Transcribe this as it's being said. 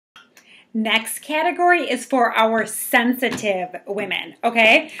Next category is for our sensitive women,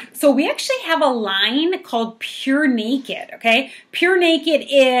 okay? So we actually have a line called Pure Naked, okay? Pure Naked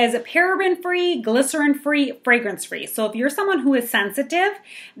is paraben-free, glycerin-free, fragrance-free. So if you're someone who is sensitive,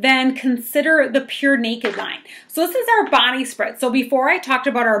 then consider the Pure Naked line. So this is our body spritz. So before I talked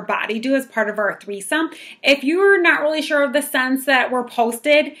about our body dew as part of our threesome, if you're not really sure of the scents that were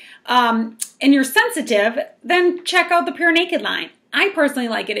posted and you're sensitive, then check out the Pure Naked line. I personally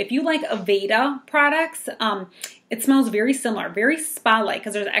like it. If you like Aveda products, it smells very similar, very spa-like,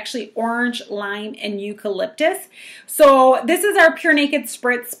 because there's actually orange, lime, and eucalyptus. So this is our Pure Naked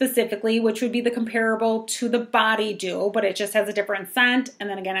Spritz specifically, which would be the comparable to the Body Dew, but it just has a different scent. And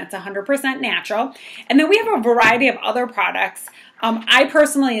then again, it's 100% natural. And then we have a variety of other products. I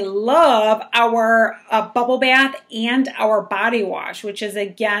personally love our bubble bath and our body wash, which is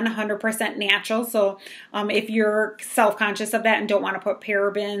again 100% natural. So if you're self-conscious of that and don't want to put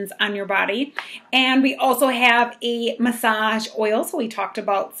parabens on your body. And we also have a massage oil. So we talked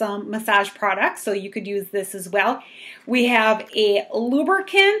about some massage products, so you could use this as well. We have a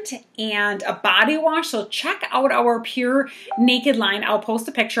lubricant and a body wash. So check out our Pure Naked line. I'll post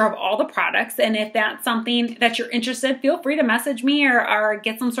a picture of all the products. And if that's something that you're interested, feel free to message me or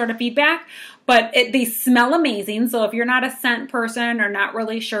get some sort of feedback. But they smell amazing. So if you're not a scent person or not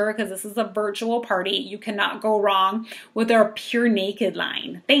really sure, because this is a virtual party, you cannot go wrong with our Pure Naked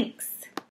line. Thanks.